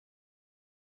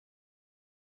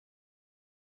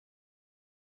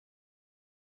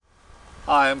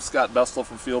Hi, I'm Scott Bestul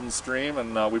from Field and Stream,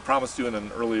 and we promised you in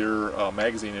an earlier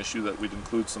magazine issue that we'd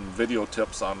include some video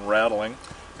tips on rattling,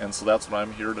 and so that's what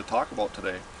I'm here to talk about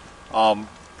today.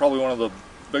 Probably one of the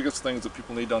biggest things that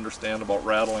people need to understand about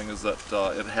rattling is that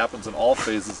it happens in all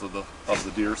phases of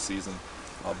the deer season.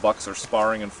 Bucks are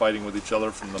sparring and fighting with each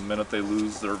other from the minute they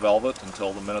lose their velvet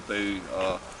until the minute they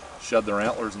shed their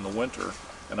antlers in the winter.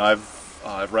 And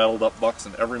I've rattled up bucks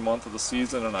in every month of the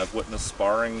season, and I've witnessed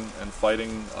sparring and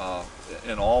fighting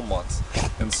in all months.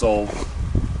 And so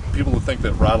people who think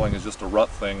that rattling is just a rut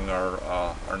thing are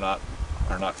not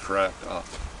correct.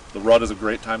 The rut is a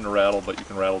great time to rattle, but you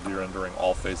can rattle deer in during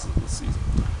all phases of the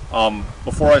season.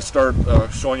 Before I start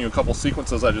showing you a couple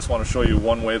sequences, I just want to show you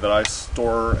one way that I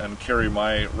store and carry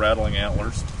my rattling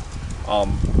antlers.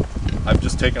 I've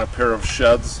just taken a pair of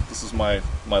sheds. This is my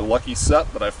lucky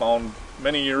set that I found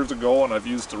many years ago, and I've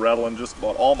used to rattle in just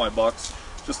about all my bucks.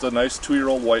 Just a nice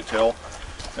 2-year-old whitetail.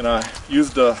 And I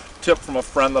used a tip from a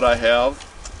friend that I have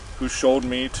who showed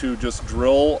me to just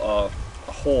drill a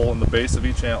hole in the base of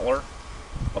each antler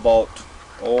about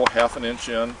half an inch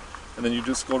in, and then you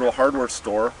just go to a hardware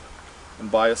store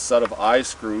and buy a set of eye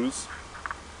screws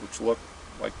which look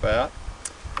like that.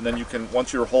 And then you can,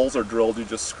 once your holes are drilled, you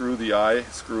just screw the eye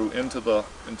screw into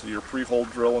your pre-hole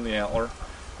drill in the antler.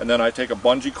 And then I take a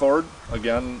bungee cord,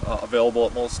 again available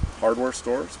at most hardware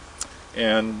stores,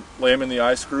 and lay them in the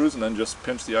eye screws and then just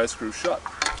pinch the eye screw shut.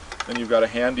 Then you've got a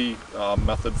handy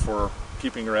method for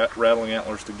keeping your rattling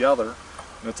antlers together.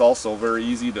 And it's also very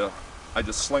easy to, I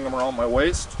just sling them around my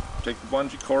waist, take the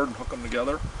bungee cord and hook them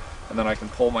together, and then I can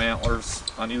pull my antlers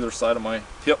on either side of my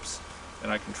hips,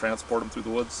 and I can transport them through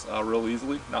the woods real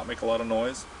easily, not make a lot of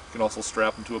noise. You can also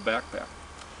strap them to a backpack.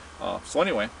 So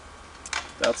anyway,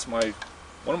 that's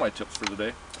one of my tips for the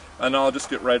day. And I'll just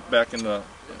get right back into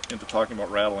talking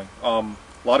about rattling. A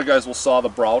lot of guys will saw the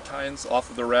brow tines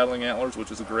off of their rattling antlers, which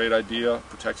is a great idea.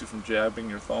 Protects you from jabbing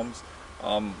your thumbs.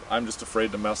 I'm just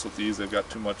afraid to mess with these. They've got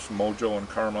too much mojo and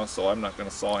karma, so I'm not going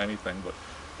to saw anything. But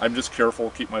I'm just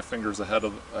careful, keep my fingers ahead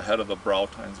of the brow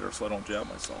tines there, so I don't jab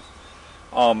myself.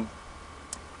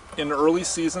 In the early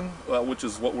season, which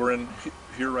is what we're in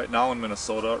here right now in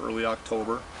Minnesota, early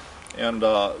October, and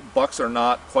bucks are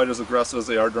not quite as aggressive as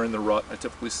they are during the rut. I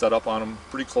typically set up on them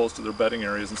pretty close to their bedding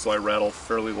areas, and so I rattle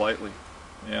fairly lightly.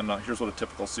 And here's what a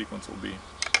typical sequence will be.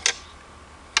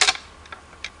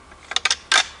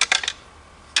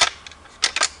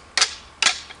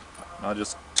 I'll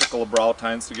just tickle the brow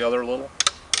tines together a little,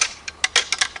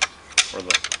 or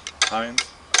the tines.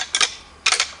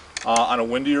 On a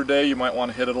windier day, you might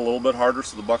want to hit it a little bit harder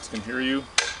so the bucks can hear you.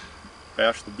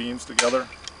 Bash the beams together.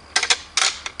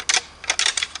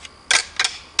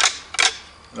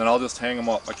 And then I'll just hang them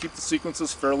up. I keep the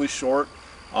sequences fairly short.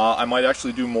 I might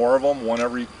actually do more of them, one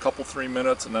every couple, 3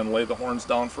 minutes, and then lay the horns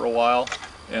down for a while.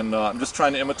 And I'm just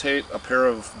trying to imitate a pair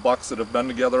of bucks that have been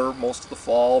together most of the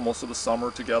fall, most of the summer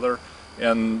together,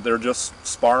 and they're just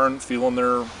sparring, feeling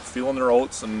their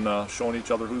oats, and showing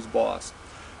each other who's boss.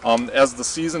 As the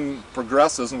season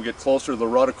progresses and we get closer to the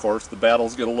rut, of course, the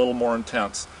battles get a little more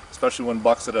intense, especially when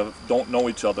bucks that don't know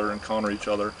each other encounter each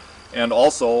other. And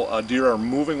also, deer are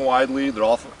moving widely, they're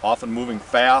often moving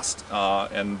fast,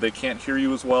 and they can't hear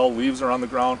you as well, leaves are on the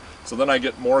ground, so then I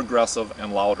get more aggressive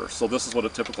and louder. So this is what a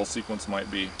typical sequence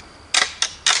might be.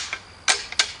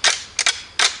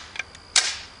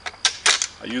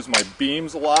 I use my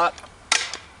beams a lot.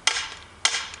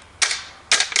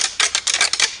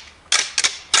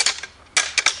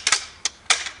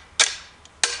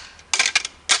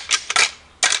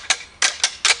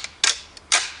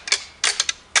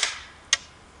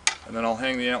 And then I'll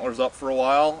hang the antlers up for a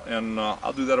while, and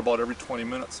I'll do that about every 20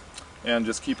 minutes. And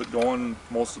just keep it going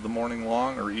most of the morning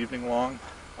long or evening long.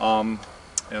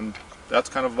 And that's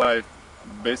kind of my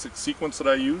basic sequence that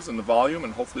I use and the volume,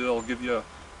 and hopefully it'll give you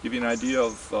an idea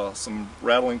of some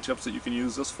rattling tips that you can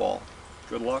use this fall.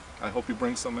 Good luck. I hope you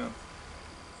bring some in.